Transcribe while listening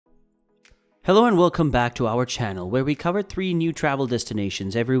Hello and welcome back to our channel where we cover 3 new travel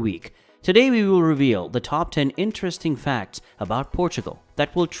destinations every week. Today we will reveal the top 10 interesting facts about Portugal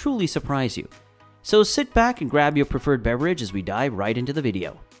that will truly surprise you. So sit back and grab your preferred beverage as we dive right into the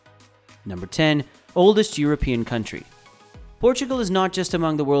video. Number 10. Oldest European country. Portugal is not just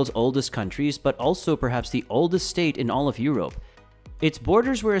among the world's oldest countries, but also perhaps the oldest state in all of Europe. Its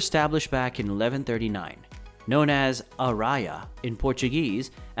borders were established back in 1139. Known as a raya in Portuguese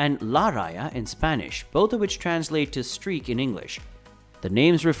and la raya in Spanish, both of which translate to streak in English. The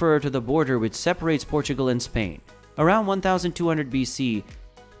names refer to the border which separates Portugal and Spain. Around 1200 BC,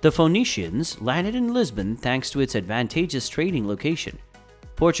 the Phoenicians landed in Lisbon thanks to its advantageous trading location.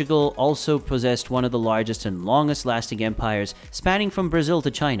 Portugal also possessed one of the largest and longest-lasting empires spanning from Brazil to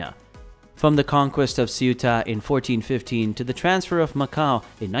China. From the conquest of Ceuta in 1415 to the transfer of Macau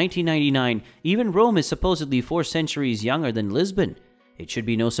in 1999, even Rome is supposedly 4 centuries younger than Lisbon. It should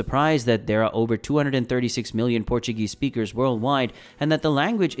be no surprise that there are over 236 million Portuguese speakers worldwide and that the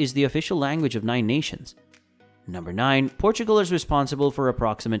language is the official language of 9 nations. Number 9. Portugal is responsible for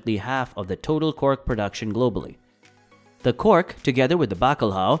approximately half of the total cork production globally. The cork, together with the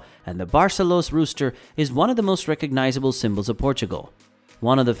bacalhau and the Barcelos rooster, is one of the most recognizable symbols of Portugal.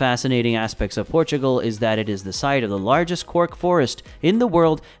 One of the fascinating aspects of Portugal is that it is the site of the largest cork forest in the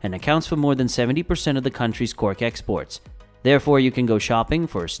world and accounts for more than 70% of the country's cork exports. Therefore, you can go shopping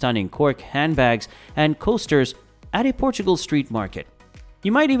for stunning cork handbags and coasters at a Portugal street market.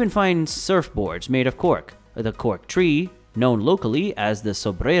 You might even find surfboards made of cork. The cork tree, known locally as the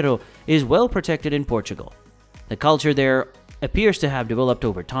sobrero, is well protected in Portugal. The culture there appears to have developed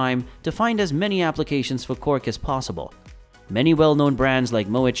over time to find as many applications for cork as possible. Many well-known brands like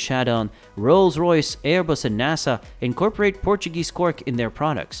Moet Chandon, Rolls-Royce, Airbus and NASA incorporate Portuguese cork in their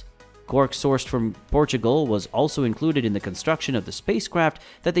products. Cork sourced from Portugal was also included in the construction of the spacecraft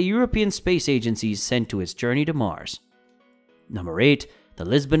that the European Space Agency sent to its journey to Mars. Number 8. The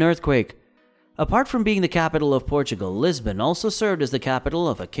Lisbon earthquake. Apart from being the capital of Portugal, Lisbon also served as the capital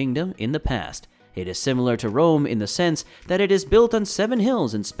of a kingdom in the past. It is similar to Rome in the sense that it is built on 7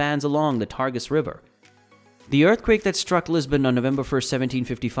 hills and spans along the Tagus River. The earthquake that struck Lisbon on November 1,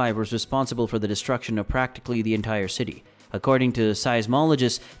 1755 was responsible for the destruction of practically the entire city. According to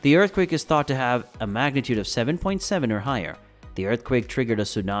seismologists, the earthquake is thought to have a magnitude of 7.7 or higher. The earthquake triggered a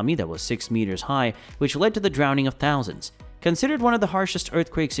tsunami that was 6 meters high, which led to the drowning of thousands. Considered one of the harshest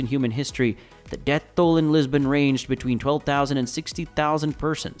earthquakes in human history, the death toll in Lisbon ranged between 12,000 and 60,000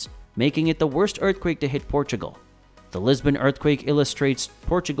 persons, making it the worst earthquake to hit Portugal. The Lisbon earthquake illustrates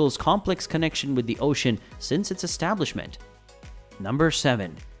Portugal's complex connection with the ocean since its establishment. Number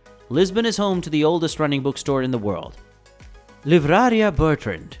 7. Lisbon is home to the oldest running bookstore in the world. Livraria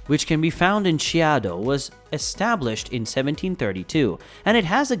Bertrand, which can be found in Chiado, was established in 1732, and it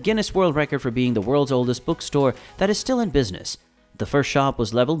has a Guinness World Record for being the world's oldest bookstore that is still in business. The first shop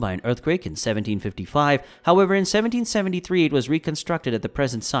was leveled by an earthquake in 1755, however in 1773 it was reconstructed at the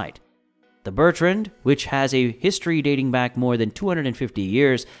present site. The Bertrand, which has a history dating back more than 250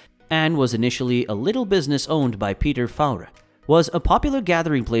 years and was initially a little business owned by Peter Faure, was a popular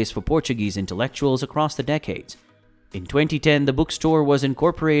gathering place for Portuguese intellectuals across the decades. In 2010, the bookstore was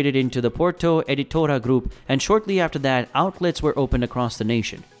incorporated into the Porto Editora group, and shortly after that, outlets were opened across the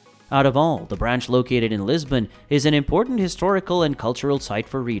nation. Out of all, the branch located in Lisbon is an important historical and cultural site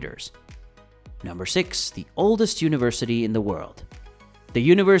for readers. Number 6. The oldest university in the world. The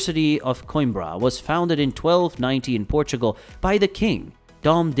University of Coimbra was founded in 1290 in Portugal by the king,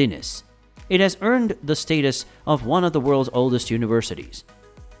 Dom Dinis. It has earned the status of one of the world's oldest universities.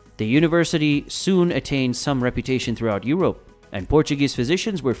 The university soon attained some reputation throughout Europe, and Portuguese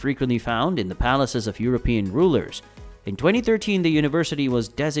physicians were frequently found in the palaces of European rulers. In 2013, the university was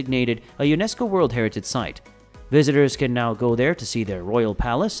designated a UNESCO World Heritage Site. Visitors can now go there to see their royal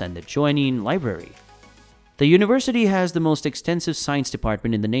palace and the adjoining library. The university has the most extensive science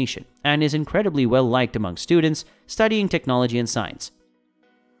department in the nation and is incredibly well liked among students studying technology and science.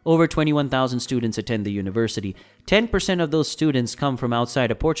 Over 21,000 students attend the university. 10% of those students come from outside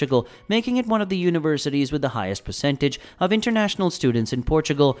of Portugal, making it one of the universities with the highest percentage of international students in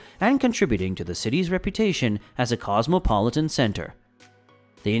Portugal and contributing to the city's reputation as a cosmopolitan center.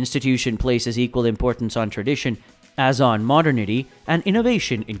 The institution places equal importance on tradition as on modernity and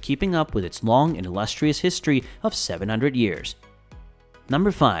innovation in keeping up with its long and illustrious history of 700 years.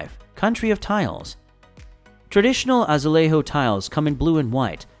 Number 5. Country of tiles. Traditional azulejo tiles come in blue and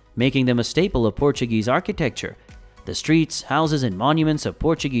white, making them a staple of Portuguese architecture. The streets, houses, and monuments of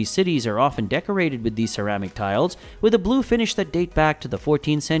Portuguese cities are often decorated with these ceramic tiles with a blue finish that date back to the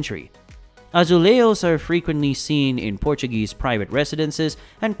 14th century. Azulejos are frequently seen in Portuguese private residences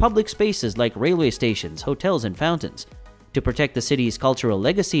and public spaces like railway stations, hotels, and fountains. To protect the city's cultural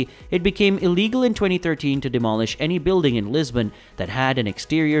legacy, it became illegal in 2013 to demolish any building in Lisbon that had an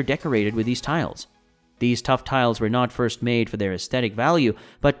exterior decorated with these tiles. These tough tiles were not first made for their aesthetic value,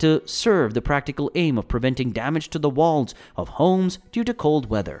 but to serve the practical aim of preventing damage to the walls of homes due to cold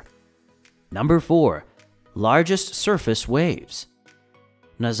weather. Number 4. Largest surface waves.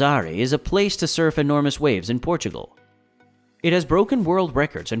 Nazaré is a place to surf enormous waves in Portugal. It has broken world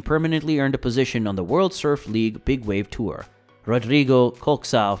records and permanently earned a position on the World Surf League Big Wave Tour. Rodrigo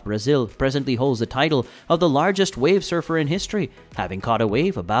Coxa of Brazil presently holds the title of the largest wave surfer in history, having caught a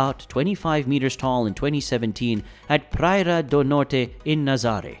wave about 25 meters tall in 2017 at Praia do Norte in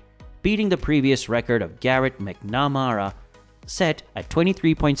Nazaré, beating the previous record of Garrett McNamara set at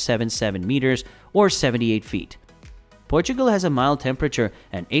 23.77 meters or 78 feet. Portugal has a mild temperature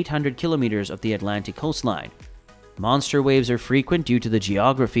and 800 kilometers of the Atlantic coastline. Monster waves are frequent due to the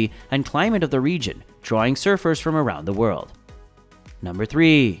geography and climate of the region, drawing surfers from around the world. Number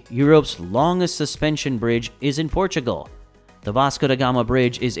 3. Europe's longest suspension bridge is in Portugal. The Vasco da Gama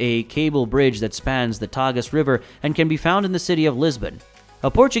Bridge is a cable bridge that spans the Tagus River and can be found in the city of Lisbon.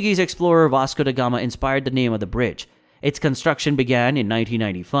 A Portuguese explorer, Vasco da Gama, inspired the name of the bridge. Its construction began in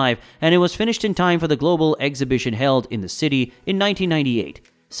 1995, and it was finished in time for the global exhibition held in the city in 1998,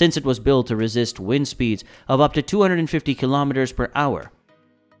 since it was built to resist wind speeds of up to 250 kilometers per hour.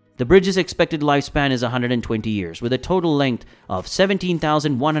 The bridge's expected lifespan is 120 years, with a total length of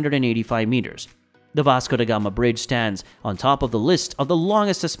 17,185 meters. The Vasco da Gama Bridge stands on top of the list of the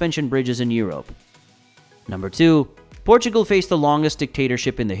longest suspension bridges in Europe. Number 2. Portugal faced the longest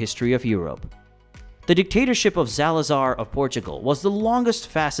dictatorship in the history of Europe. The dictatorship of Salazar of Portugal was the longest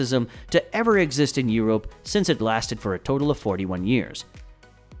fascism to ever exist in Europe, since it lasted for a total of 41 years.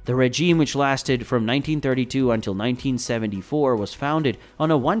 The regime, which lasted from 1932 until 1974, was founded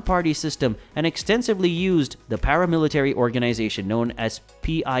on a one-party system and extensively used the paramilitary organization known as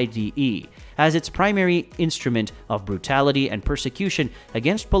PIDE as its primary instrument of brutality and persecution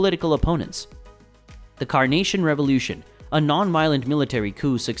against political opponents. The Carnation Revolution, a non-violent military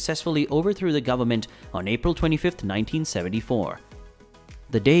coup, successfully overthrew the government on April 25, 1974.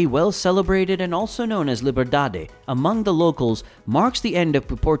 The day, well celebrated and also known as Liberdade among the locals, marks the end of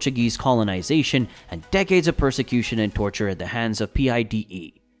Portuguese colonization and decades of persecution and torture at the hands of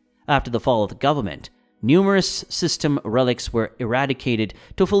PIDE. After the fall of the government, numerous system relics were eradicated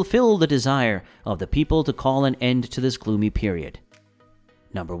to fulfill the desire of the people to call an end to this gloomy period.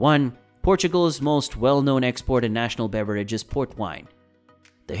 Number 1. Portugal's most well-known export and national beverage is port wine.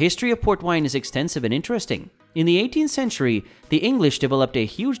 The history of port wine is extensive and interesting. In the 18th century, the English developed a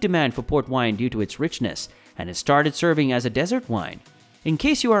huge demand for port wine due to its richness, and it started serving as a desert wine. In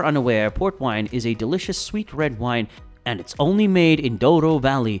case you are unaware, port wine is a delicious sweet red wine, and it's only made in Douro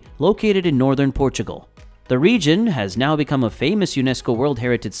Valley, located in northern Portugal. The region has now become a famous UNESCO World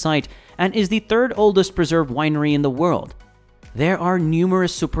Heritage Site and is the third oldest preserved winery in the world. There are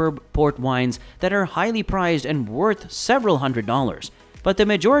numerous superb port wines that are highly prized and worth several $100s, but the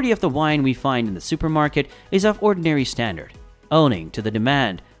majority of the wine we find in the supermarket is of ordinary standard. Owing to the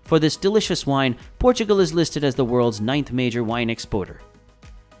demand for this delicious wine, Portugal is listed as the world's 9th major wine exporter.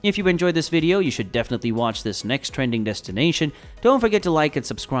 If you enjoyed this video, you should definitely watch this next trending destination. Don't forget to like and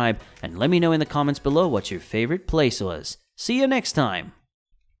subscribe, and let me know in the comments below what your favorite place was. See you next time!